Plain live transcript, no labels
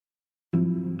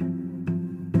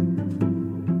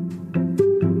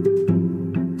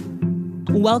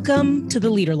Welcome to the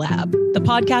Leader Lab, the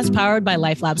podcast powered by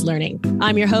Life Labs Learning.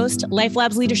 I'm your host, Life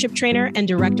Labs leadership trainer and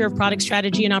director of product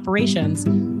strategy and operations,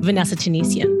 Vanessa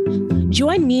Tunisian.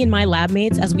 Join me and my lab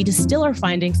mates as we distill our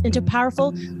findings into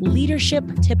powerful leadership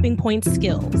tipping point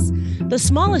skills, the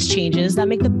smallest changes that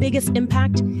make the biggest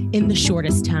impact in the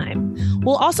shortest time.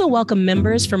 We'll also welcome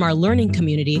members from our learning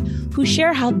community who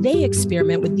share how they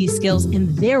experiment with these skills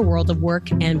in their world of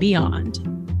work and beyond.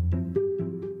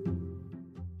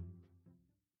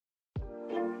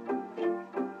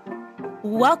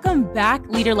 Welcome back,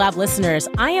 Leader Lab listeners.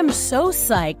 I am so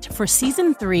psyched for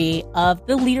season 3 of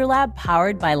the Leader Lab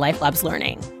powered by Life Labs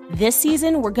Learning. This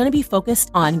season, we're going to be focused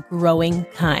on growing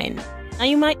kind. Now,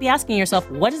 you might be asking yourself,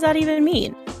 what does that even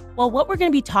mean? Well, what we're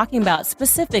going to be talking about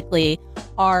specifically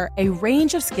are a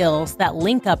range of skills that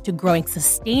link up to growing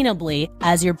sustainably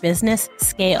as your business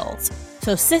scales.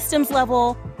 So systems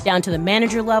level, down to the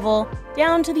manager level,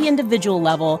 down to the individual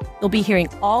level, you'll be hearing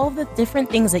all of the different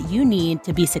things that you need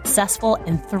to be successful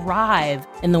and thrive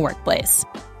in the workplace.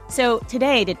 So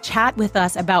today, to chat with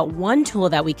us about one tool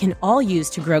that we can all use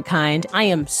to grow kind, I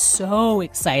am so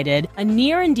excited. A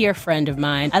near and dear friend of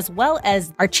mine, as well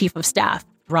as our chief of staff,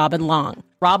 Robin Long.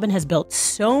 Robin has built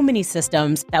so many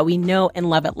systems that we know and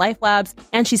love at Life Labs,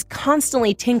 and she's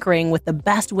constantly tinkering with the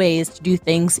best ways to do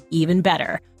things even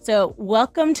better. So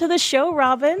welcome to the show,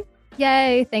 Robin.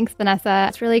 Yay. Thanks, Vanessa.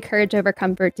 It's really courage over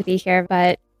comfort to be here,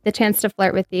 but the chance to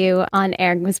flirt with you on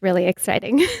air was really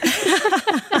exciting.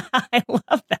 I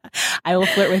love that. I will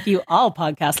flirt with you all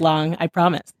podcast long, I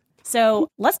promise. So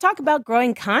let's talk about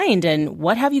growing kind, and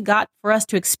what have you got for us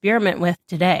to experiment with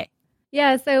today?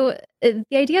 Yeah, so the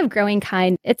idea of growing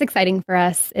kind, it's exciting for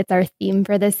us. It's our theme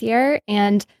for this year.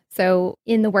 And so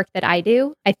in the work that I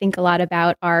do, I think a lot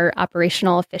about our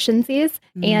operational efficiencies.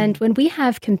 And when we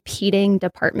have competing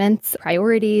departments,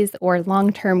 priorities, or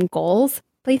long-term goals,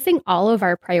 placing all of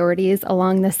our priorities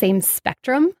along the same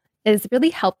spectrum is really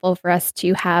helpful for us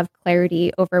to have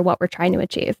clarity over what we're trying to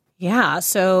achieve. Yeah,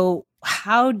 so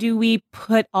how do we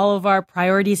put all of our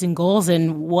priorities and goals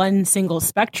in one single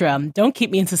spectrum? Don't keep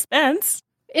me in suspense.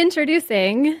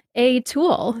 Introducing a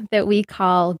tool that we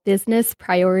call Business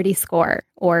Priority Score,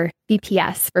 or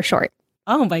BPS for short.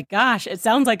 Oh my gosh, it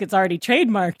sounds like it's already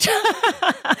trademarked.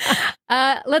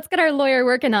 Let's get our lawyer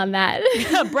working on that.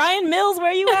 Brian Mills,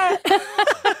 where you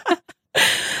at?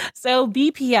 So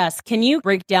BPS, can you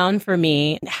break down for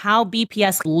me how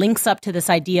BPS links up to this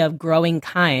idea of growing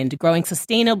kind, growing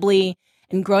sustainably,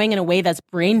 and growing in a way that's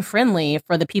brain-friendly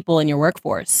for the people in your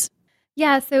workforce?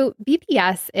 Yeah, so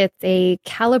BPS, it's a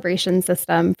calibration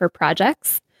system for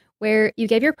projects where you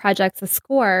give your projects a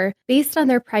score based on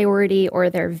their priority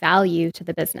or their value to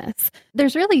the business.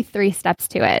 There's really 3 steps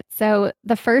to it. So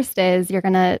the first is you're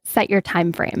going to set your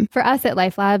time frame. For us at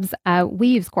Life Labs, we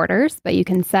use quarters, but you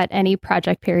can set any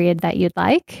project period that you'd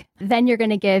like. Then you're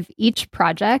going to give each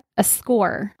project a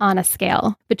score on a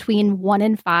scale between 1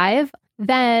 and 5.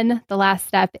 Then the last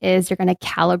step is you're going to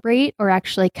calibrate or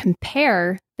actually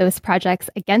compare those projects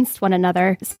against one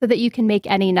another so that you can make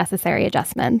any necessary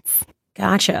adjustments.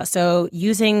 Gotcha. So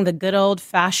using the good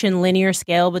old-fashioned linear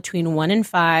scale between 1 and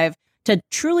 5 to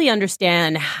truly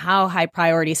understand how high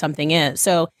priority something is.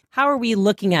 So how are we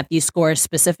looking at these scores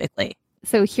specifically?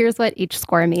 So here's what each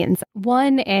score means.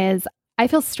 1 is, I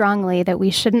feel strongly that we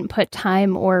shouldn't put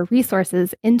time or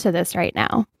resources into this right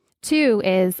now. 2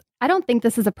 is, I don't think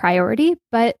this is a priority,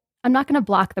 but I'm not going to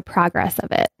block the progress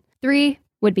of it. 3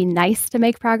 would be nice to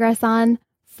make progress on.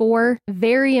 4,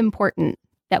 very important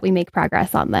that we make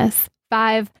progress on this.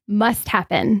 5, must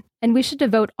happen. And we should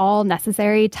devote all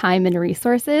necessary time and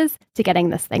resources to getting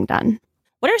this thing done.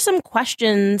 What are some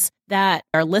questions that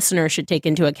our listeners should take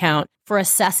into account for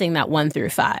assessing that 1 through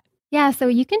 5? Yeah, so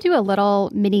you can do a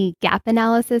little mini gap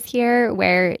analysis here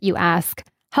where you ask,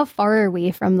 how far are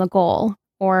we from the goal?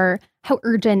 Or how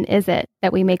urgent is it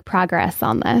that we make progress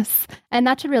on this? And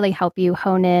that should really help you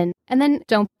hone in. And then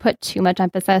don't put too much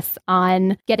emphasis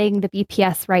on getting the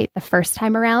BPS right the first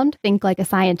time around. Think like a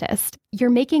scientist.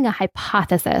 You're making a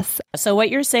hypothesis. So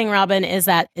what you're saying, Robin, is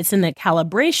that it's in the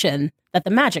calibration that the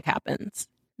magic happens.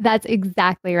 That's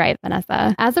exactly right,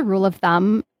 Vanessa. As a rule of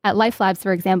thumb, at Life Labs,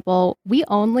 for example, we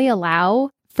only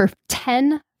allow for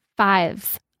 10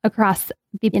 5s across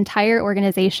the entire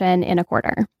organization in a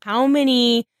quarter. How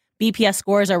many BPS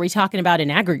scores are we talking about in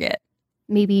aggregate?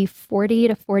 Maybe 40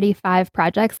 to 45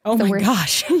 projects. Oh my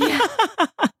gosh. Yeah.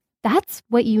 That's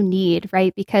what you need,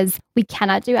 right? Because we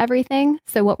cannot do everything.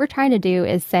 So what we're trying to do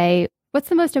is say, what's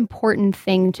the most important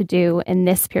thing to do in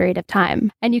this period of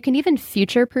time? And you can even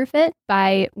future-proof it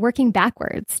by working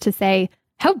backwards to say,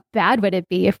 how bad would it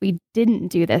be if we didn't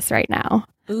do this right now?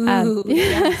 Ooh,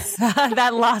 yes.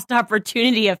 That lost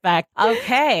opportunity effect.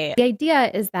 Okay. The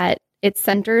idea is that it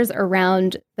centers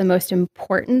around the most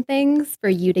important things for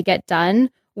you to get done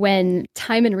when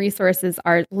time and resources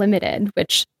are limited,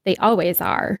 which they always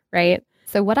are, right?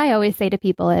 So what I always say to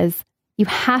people is you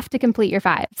have to complete your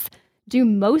fives, do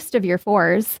most of your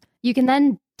fours. You can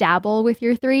then dabble with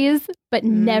your threes, but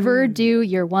never do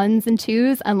your ones and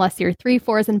twos unless your 3,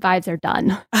 4s, and 5s are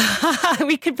done.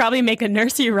 We could probably make a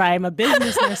nursery rhyme, a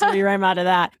business nursery rhyme out of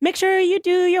that. Make sure you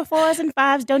do your 4s and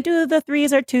 5s. Don't do the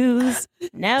 3s or 2s.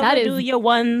 Never do your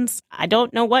 1s. I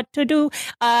don't know what to do.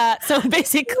 So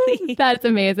basically, that's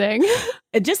amazing.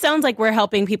 It just sounds like we're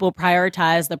helping people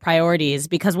prioritize the priorities,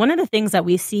 because one of the things that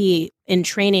we see in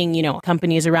training,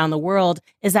 companies around the world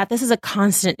is that this is a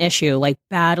constant issue, like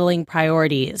battling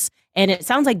priorities. And it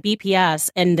sounds like BPS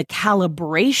and the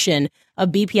calibration of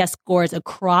BPS scores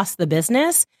across the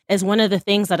business is one of the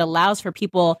things that allows for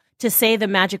people to say the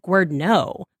magic word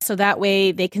no. So that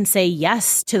way they can say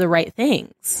yes to the right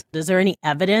things. Is there any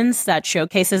evidence that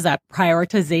showcases that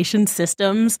prioritization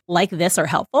systems like this are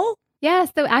helpful? Yeah,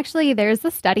 so actually there's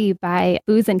a study by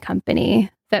Booz and Company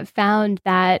that found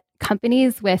that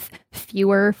companies with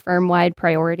fewer firm-wide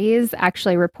priorities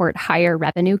actually report higher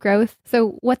revenue growth.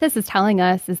 So what this is telling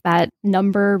us is that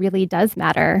number really does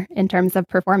matter in terms of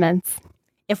performance.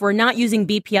 If we're not using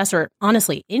BPS or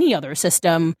honestly any other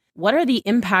system, what are the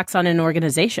impacts on an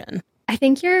organization? I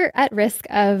think you're at risk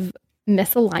of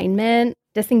misalignment,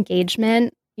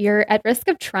 disengagement. You're at risk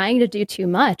of trying to do too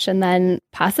much and then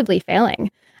possibly failing.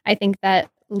 I think that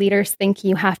leaders think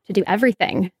you have to do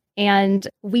everything. And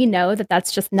we know that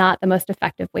that's just not the most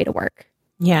effective way to work.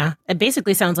 Yeah, it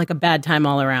basically sounds like a bad time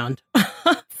all around.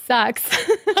 Sucks.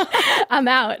 I'm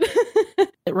out.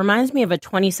 It reminds me of a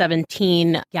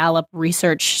 2017 Gallup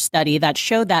research study that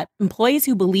showed that employees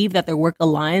who believe that their work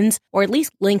aligns or at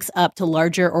least links up to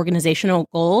larger organizational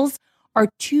goals are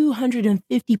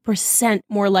 250%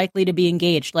 more likely to be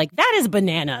engaged. Like, that is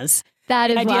bananas.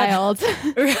 That is wild.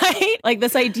 Right? Like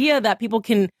this idea that people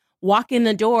can walk in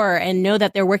the door and know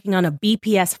that they're working on a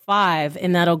BPS 5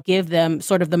 and that'll give them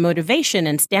sort of the motivation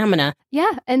and stamina.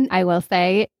 Yeah. And I will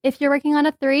say, if you're working on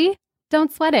a 3,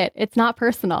 don't sweat it. It's not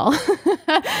personal.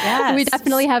 Yes. We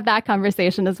definitely have that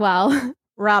conversation as well.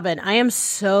 Robin, I am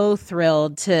so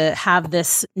thrilled to have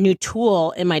this new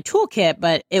tool in my toolkit,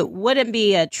 but it wouldn't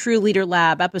be a true Leader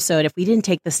Lab episode if we didn't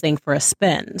take this thing for a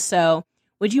spin. So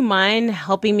would you mind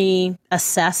helping me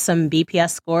assess some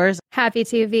BPS scores? Happy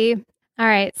to, V. All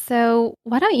right. So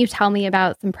why don't you tell me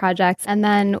about some projects and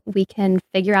then we can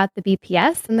figure out the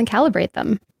BPS and then calibrate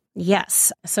them.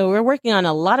 Yes. So we're working on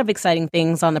a lot of exciting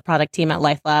things on the product team at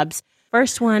Life Labs.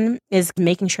 First one is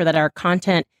making sure that our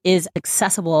content is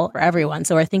accessible for everyone.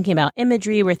 So we're thinking about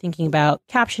imagery, we're thinking about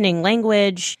captioning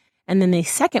language. And then the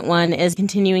second one is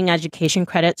continuing education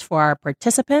credits for our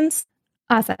participants.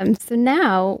 Awesome. So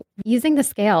now, using the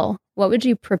scale, what would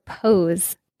you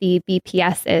propose the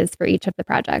BPS is for each of the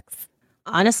projects?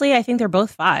 Honestly, I think they're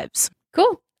both 5s.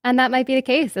 Cool. And that might be the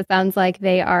case. It sounds like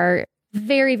they are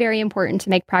very, very important to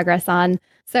make progress on.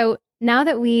 So now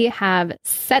that we have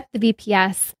set the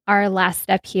BPS, our last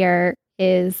step here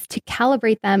is to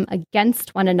calibrate them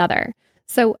against one another.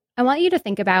 So I want you to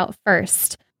think about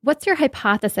first, what's your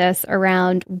hypothesis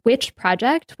around which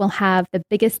project will have the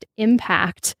biggest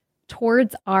impact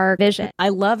towards our vision? I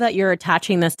love that you're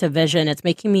attaching this to vision. It's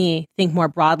making me think more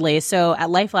broadly. So at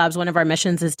Life Labs, one of our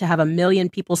missions is to have 1 million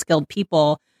skilled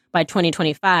people by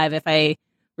 2025. If I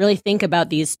really think about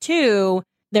these two,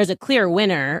 there's a clear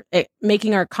winner.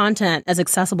 Making our content as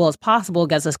accessible as possible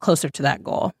gets us closer to that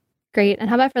goal. Great. And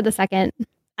how about for the second?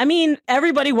 I mean,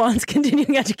 everybody wants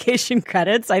continuing education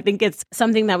credits. I think it's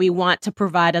something that we want to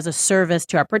provide as a service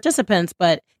to our participants,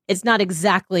 but it's not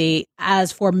exactly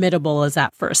as formidable as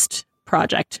that first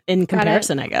project in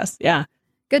comparison, I guess. Yeah.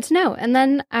 Good to know. And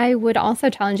then I would also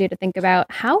challenge you to think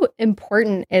about how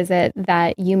important is it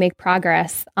that you make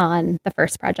progress on the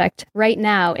first project right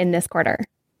now in this quarter?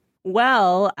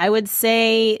 Well, I would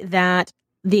say that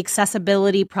the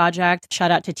accessibility project,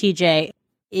 shout out to TJ,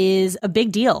 is a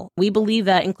big deal. We believe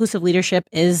that inclusive leadership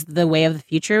is the way of the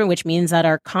future, which means that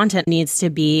our content needs to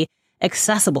be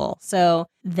accessible. So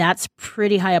that's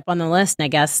pretty high up on the list. And I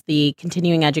guess the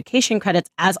continuing education credits,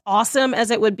 as awesome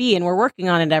as it would be, and we're working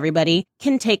on it, everybody,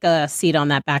 can take a seat on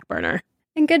that back burner.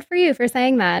 And good for you for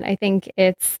saying that. I think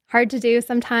it's hard to do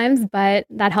sometimes, but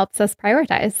that helps us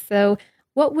prioritize. So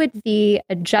what would the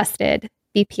adjusted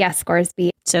BPS scores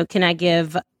be? So can I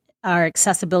give our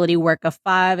accessibility work a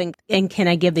 5 and can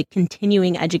I give the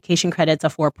continuing education credits a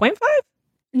 4.5?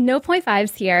 No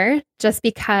 0.5s here, just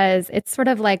because it's sort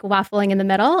of like waffling in the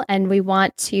middle and we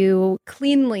want to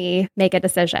cleanly make a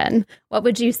decision. What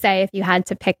would you say if you had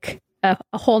to pick a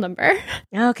whole number?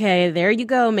 Okay, there you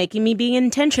go, making me be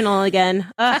intentional again.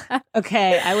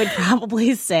 Okay, I would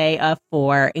probably say a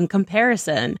 4 in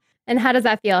comparison. And how does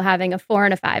that feel having a 4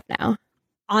 and a 5 now?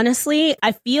 Honestly,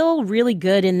 I feel really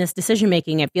good in this decision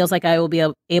making. It feels like I will be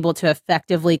able to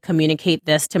effectively communicate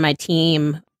this to my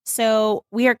team. So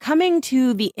we are coming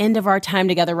to the end of our time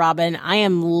together, Robin. I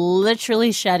am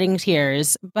literally shedding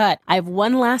tears, but I have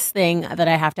one last thing that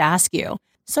I have to ask you.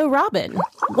 So Robin,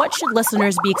 what should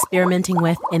listeners be experimenting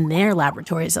with in their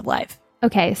laboratories of life?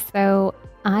 Okay, so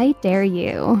I dare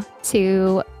you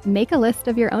to make a list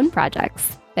of your own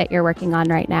projects that you're working on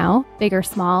right now, big or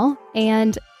small,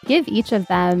 and give each of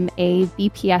them a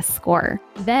BPS score.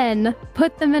 Then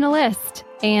put them in a list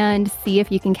and see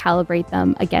if you can calibrate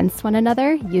them against one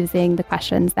another using the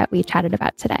questions that we chatted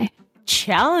about today.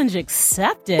 Challenge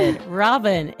accepted.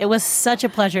 Robin, it was such a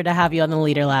pleasure to have you on the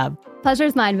Leader Lab.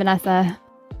 Pleasure's mine, Vanessa.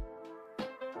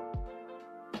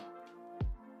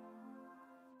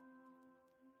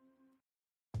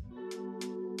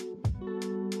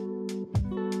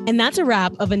 And that's a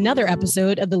wrap of another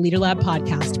episode of the Leader Lab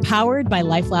podcast, powered by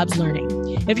LifeLabs Learning.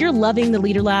 If you're loving the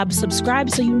Leader Lab,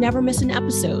 subscribe so you never miss an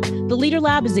episode. The Leader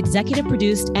Lab is executive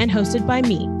produced and hosted by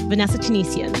me, Vanessa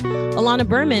Tunisian. Alana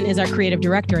Berman is our creative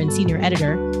director and senior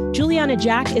editor. Juliana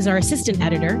Jack is our assistant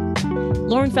editor.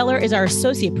 Lauren Feller is our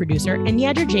associate producer, and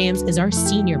Yadra James is our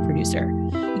senior producer.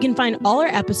 You can find all our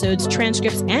episodes,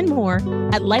 transcripts, and more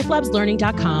at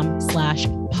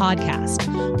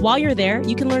lifelabslearning.com/podcast. While you're there,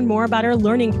 you can learn more about our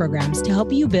learning programs to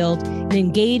help you build an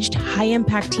engaged,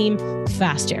 high-impact team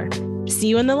faster. See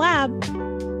you in the lab.